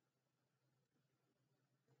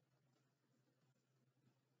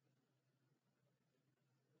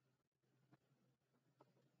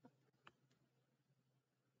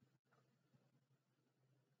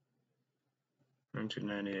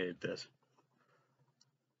 1998. This.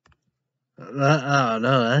 Oh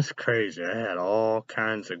no, that's crazy. I had all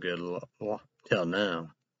kinds of good luck till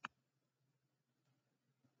now.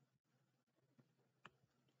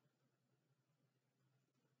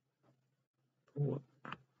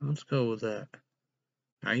 Let's go with that.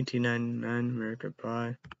 1999 American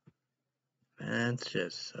Pie. Man,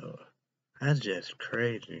 that's just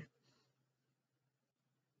crazy.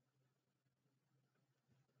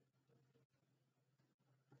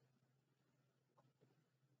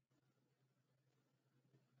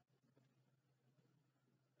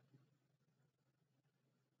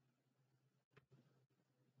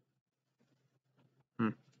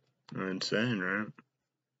 Insane, right?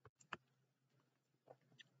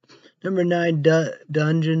 Number 9,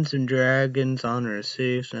 Dungeons and Dragons Honor of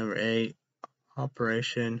Thieves. Number 8,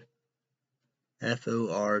 Operation Fortune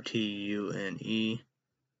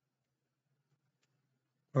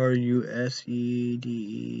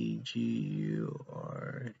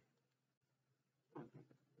Rusedegur.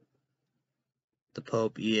 The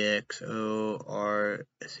Pope EXORCIST.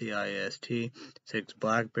 6,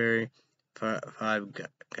 Blackberry. 5,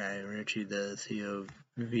 Guy Ritchie, the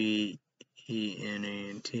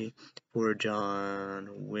COVENANT. 4, John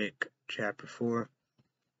Wick Chapter 4.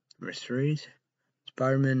 Number 3,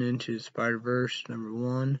 Spider-Man Into the Spider-Verse.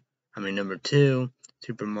 Number 2,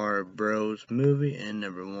 Super Mario Bros. Movie. And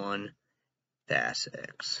number 1, Fast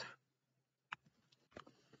X.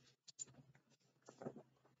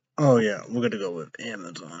 Oh yeah, we're gonna go with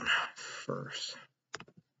Amazon first.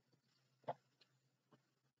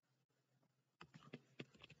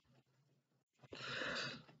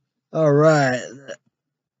 Alright,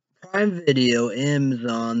 Prime Video,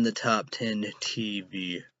 Amazon, the top 10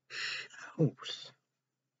 TV shows.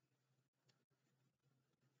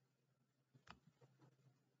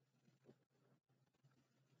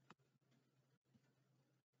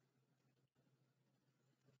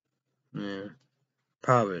 Yeah,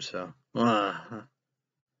 probably so. All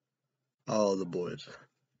the boys.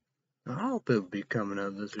 I hope it'll be coming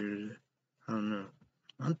out this year. I don't know.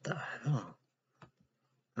 What the hell?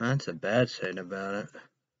 That's a bad thing about it.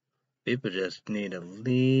 People just need to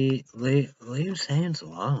leave Sans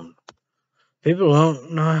alone. People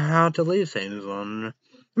don't know how to leave Sans alone.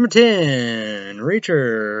 Number 10,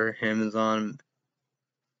 Reacher. Amazon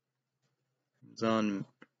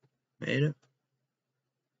made it.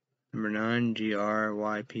 Number 9,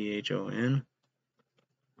 Gryphon.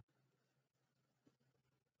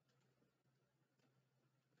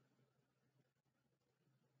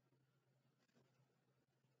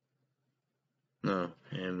 No,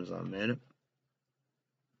 Amazon made it.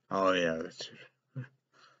 Oh yeah, that's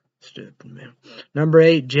stupid, man. Number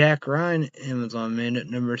 8, Jack Ryan. Amazon made it.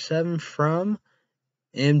 Number 7, From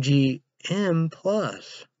MGM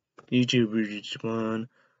Plus. YouTube reached 1.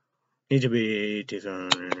 Need to be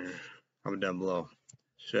 2,000. I'm down below.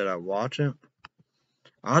 Should I watch it?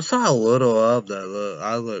 I saw a little of that.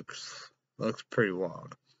 Looks pretty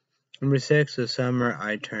wild. Number 6, The Summer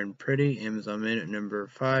I Turned Pretty. Amazon made it. Number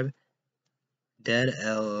 5, Dead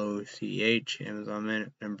LOCH. Amazon made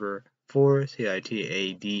it. Number 4,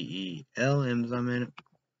 CITADEL. Amazon made it.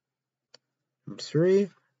 Number 3,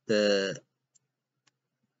 The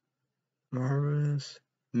Marvelous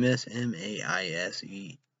Miss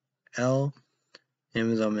MAISEL.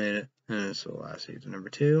 Amazon made it. And it's the last season. Number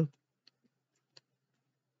 2,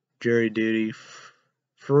 Jury Duty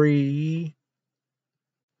Free.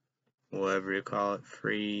 Whatever you call it.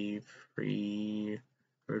 Free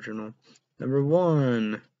original. Number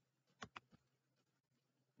 1,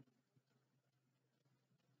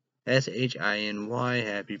 SHINY,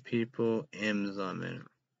 Happy People. Amazon made it.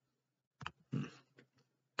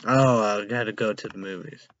 Oh, I gotta go to the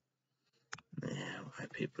movies. Yeah, why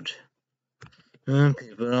people don't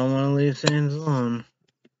want to leave Sans alone.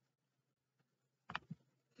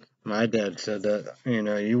 My dad said that,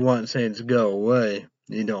 you want Sans to go away,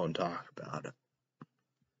 you don't talk about it.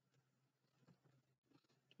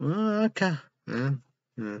 Well, okay. Yeah.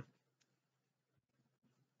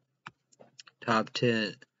 Top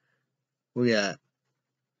 10. We got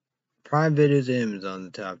Prime Video's Amazon, the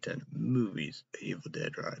top 10 movies. Evil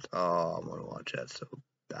Dead Rise. Oh, I want to watch that so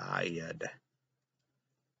bad.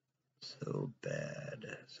 So bad.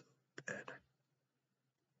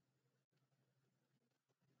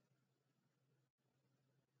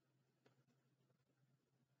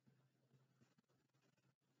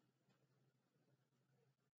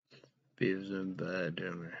 Beavis and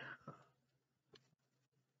Butthead.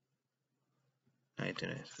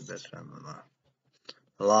 1990, the best time of my life.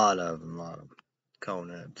 A lot of them.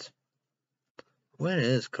 Coneheads. When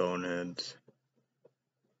is Coneheads?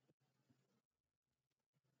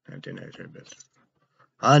 1993 best.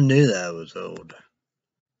 I knew that was old.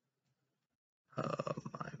 Oh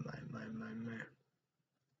my.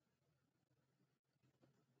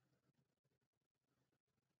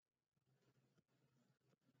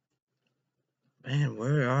 Man,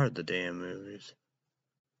 where are the damn movies?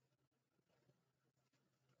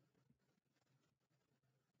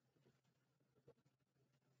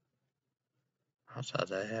 I thought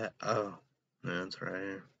they had. Oh, that's right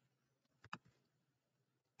here.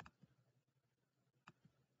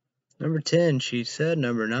 Number 10, She Said.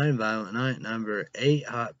 Number 9, Violent Night. Number 8,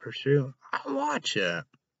 Hot Pursuit. I'll watch that.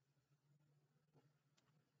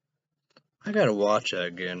 I gotta watch that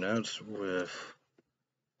again. That's with.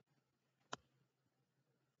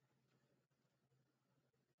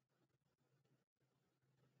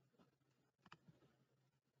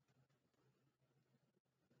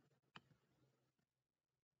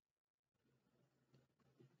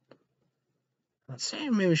 Let's see,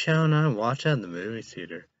 maybe Shao and I watch that in the movie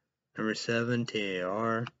theater. Number 7,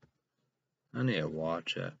 TAR. I need to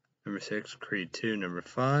watch that. Number 6, Creed 2. Number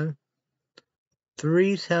 5,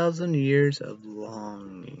 3,000 Years of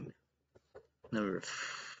Longing. Number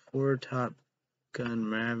 4, Top Gun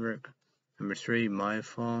Maverick. Number 3, My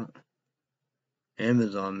Fault.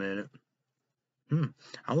 Amazon made it.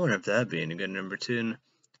 I wonder if that'd be any good. Number 2,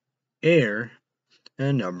 Air.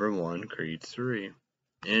 And number 1, Creed 3.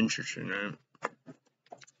 Interesting, right?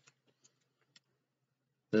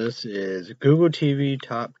 This is Google TV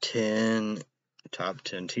Top 10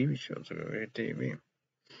 TV shows on Google TV.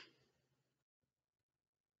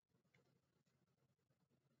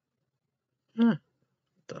 What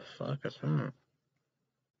the fuck is that?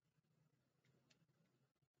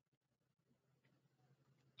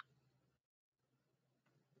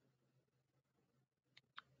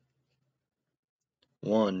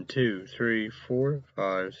 One, 2, 3, 4,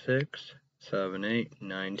 5, 6, 7, 8,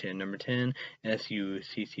 9, 10. Number 10,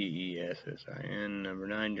 SUCCESSIN. Number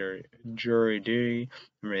 9, Jury Duty.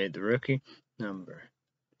 Number 8, The Rookie. Number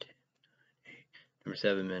 10, 9, 8. Number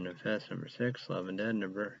 7, Manifest. Number 6, Love and Dead.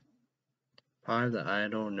 Number 5, The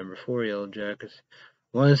Idol. Number 4, Yellow Jackets.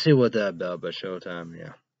 Want to see what that about by Showtime?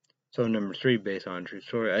 Yeah. So number 3, based on a true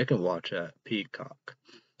story. I can watch that. Peacock.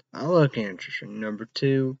 I look interesting. Number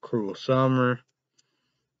 2, Cruel Summer.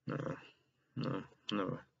 No. I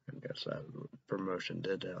guess that promotion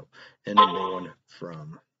did help. And number 1,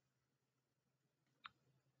 From.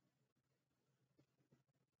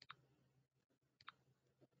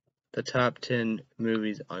 The top 10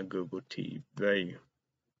 movies on Google TV.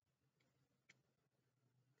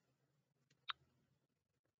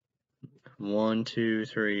 1, 2,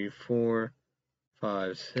 3, 4,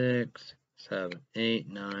 5, 6, 7, 8,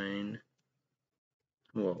 9.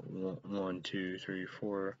 Well, 1, 2, 3,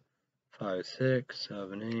 4, 5, 6,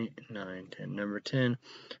 7, 8, 9, 10. Number 10,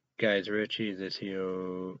 Guy Ritchie,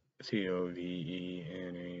 the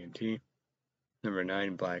Covenant. Number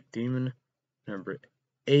 9, Black Demon. Number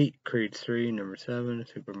 8, Creed 3. Number 7,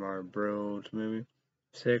 Super Mario Bros. Movie.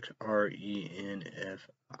 6, RENFIELD.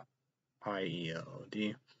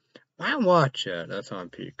 Why watch that? That's on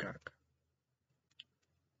Peacock.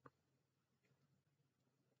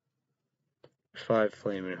 5,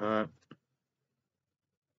 Flaming Hot.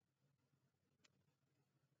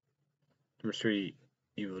 Number 3,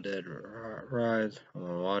 Evil Dead Rise. I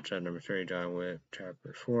want to watch that. Number 3, John Wick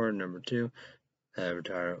Chapter 4. Number 2,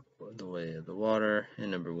 Avatar: The Way of the Water. And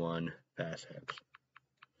number 1, Fast X.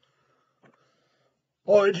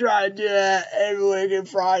 I try to do that every weekend,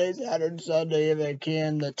 Friday, Saturday, Sunday if I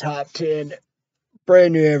can. The top 10,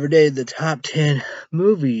 brand new every day, the top 10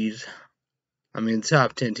 movies.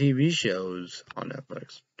 Top 10 TV shows on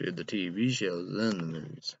Netflix. Do the TV shows, then the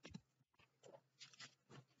movies.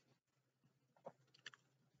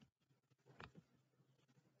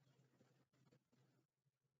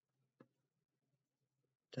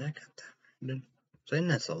 Did I got that? I'm saying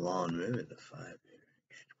that's a long movie, the 5 years.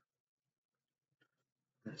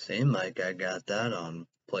 It seemed like I got that on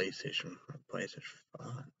PlayStation 5.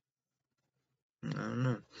 I don't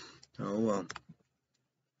know. Oh well.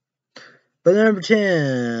 But number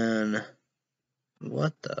 10.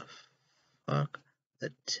 What the fuck?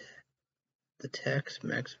 The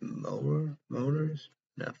Tex-Mex Motors?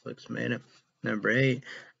 Netflix made it. Number 8.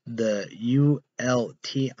 The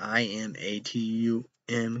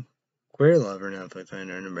ULTIMATUM Queer Lover. Netflix made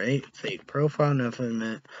it. Number 8. Fake Profile.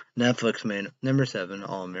 Netflix made it. Number 7.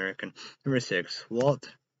 All American. Number 6.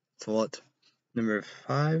 Walt. Number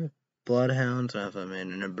 5. Bloodhounds. Netflix made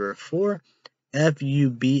it. Number 4.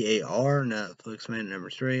 FUBAR. Netflix made it. Number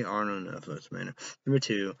 3. Arnold. Netflix made it. Number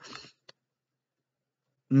 2.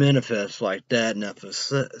 manifest like that.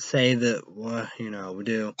 Netflix say that, well, we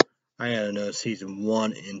do. I gotta know season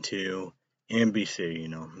 1 and 2, NBC,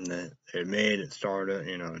 that it made it started,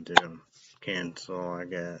 to cancel, I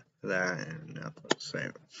get that, and Netflix say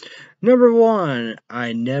it. Number 1, what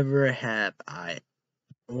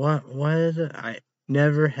is it? I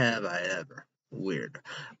never have I ever. Weird.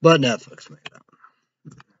 But Netflix made that.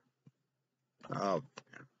 Oh.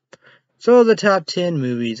 So the top 10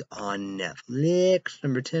 movies on Netflix.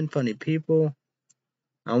 Number 10, Funny People.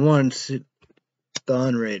 I wanted to see the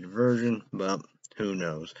unrated version, but who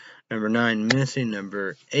knows. Number 9, Missing.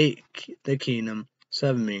 Number 8, The Kingdom.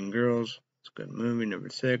 7, Mean Girls. It's a good movie. Number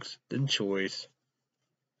 6, The Choice.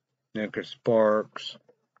 Nicholas Sparks.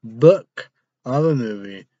 Book of a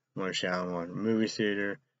movie. One shot one movie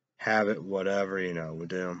theater. Have it, whatever, with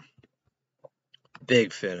them.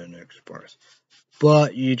 Big fan of Nicholas Sparks.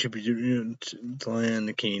 But YouTube is land,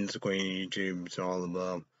 the kings, the queen, YouTube's all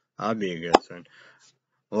above. I'd be a good son.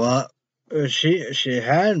 Well, she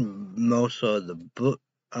had most of the books,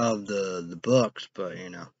 but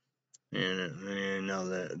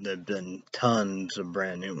there've been tons of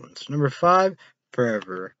brand new ones. Number 5,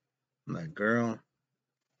 Forever, My Girl.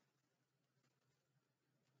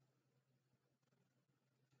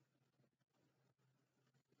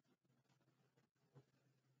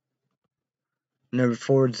 Number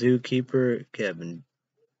 4, Zookeeper, Kevin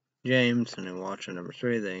James, and then watching number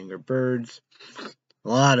 3, The Angry Birds. A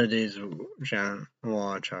lot of these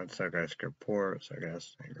watch on Psychiatric Reports, I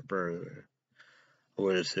guess, Angry Birds. I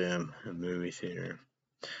would assume a movie theater.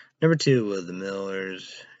 Number 2 was The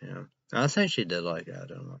Millers. I think she did like that. I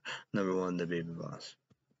don't know. Number 1, The Baby Boss.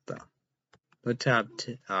 So, the top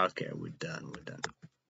 10. Okay, we're done.